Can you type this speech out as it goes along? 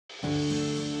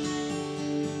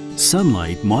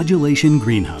Sunlight Modulation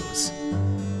Greenhouse.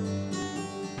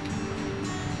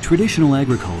 Traditional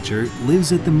agriculture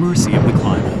lives at the mercy of the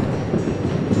climate.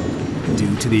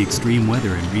 Due to the extreme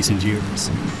weather in recent years,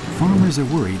 farmers are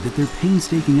worried that their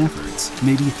painstaking efforts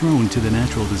may be thrown to the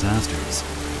natural disasters,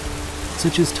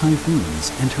 such as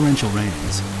typhoons and torrential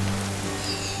rains.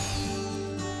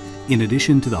 In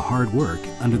addition to the hard work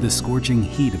under the scorching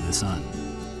heat of the sun.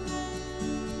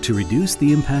 To reduce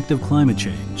the impact of climate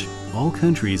change, all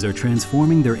countries are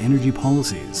transforming their energy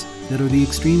policies that are the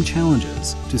extreme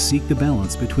challenges to seek the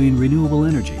balance between renewable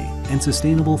energy and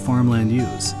sustainable farmland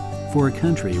use for a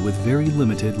country with very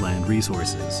limited land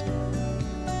resources.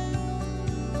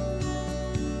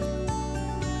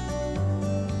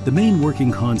 The main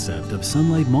working concept of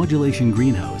Sunlight Modulation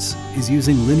Greenhouse is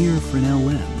using linear Fresnel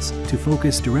lens to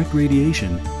focus direct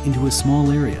radiation into a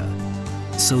small area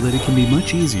so that it can be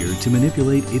much easier to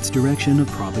manipulate its direction of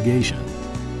propagation.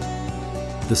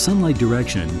 The sunlight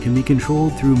direction can be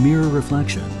controlled through mirror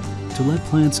reflection to let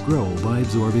plants grow by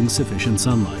absorbing sufficient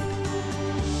sunlight.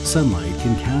 Sunlight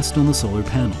can cast on the solar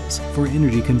panels for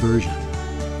energy conversion.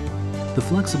 The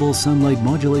flexible sunlight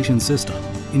modulation system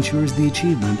ensures the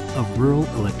achievement of rural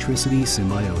electricity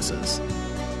symbiosis.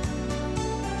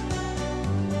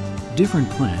 Different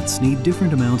plants need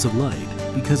different amounts of light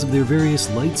because of their various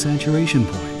light saturation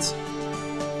points.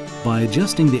 By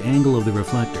adjusting the angle of the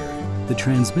reflector, the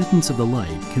transmittance of the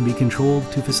light can be controlled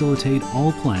to facilitate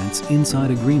all plants inside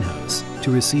a greenhouse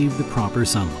to receive the proper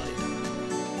sunlight.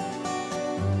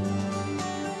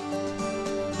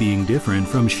 Being different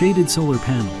from shaded solar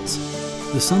panels,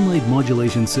 the sunlight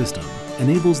modulation system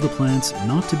enables the plants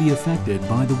not to be affected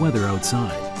by the weather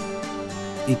outside.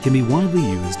 It can be widely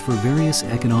used for various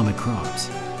economic crops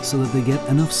so that they get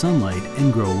enough sunlight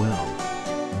and grow well.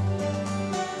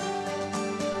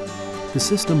 The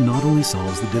system not only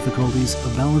solves the difficulties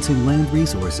of balancing land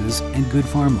resources and good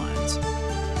farmlands,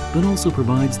 but also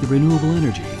provides the renewable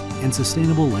energy and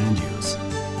sustainable land use.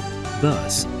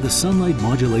 Thus, the sunlight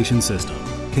modulation system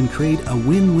can create a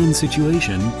win-win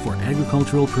situation for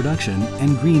agricultural production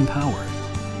and green power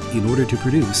in order to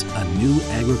produce a new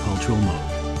agricultural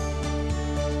mode.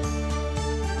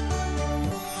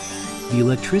 The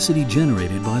electricity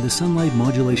generated by the sunlight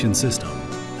modulation system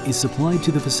is supplied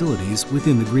to the facilities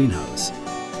within the greenhouse,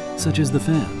 such as the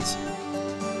fans,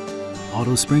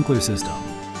 auto sprinkler system,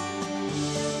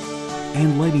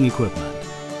 and lighting equipment,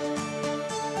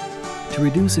 to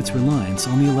reduce its reliance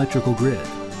on the electrical grid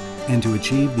and to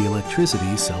achieve the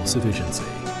electricity self-sufficiency.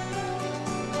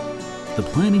 The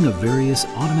planning of various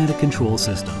automatic control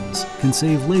systems can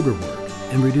save labor work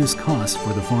and reduce costs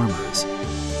for the farmers.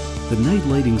 The night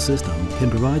lighting system can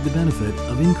provide the benefit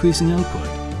of increasing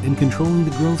output and controlling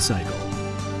the growth cycle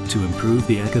to improve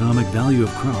the economic value of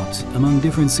crops among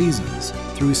different seasons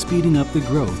through speeding up the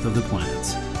growth of the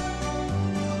plants.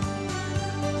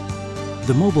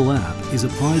 The mobile app is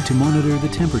applied to monitor the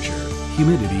temperature,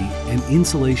 humidity, and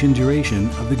insolation duration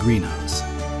of the greenhouse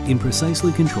in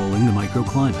precisely controlling the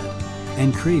microclimate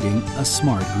and creating a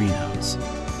smart greenhouse.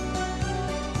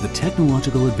 The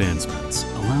technological advancements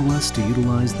allow us to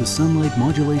utilize the sunlight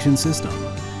modulation system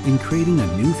in creating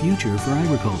a new future for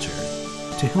agriculture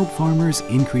to help farmers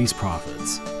increase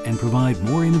profits and provide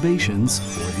more innovations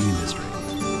for the industry.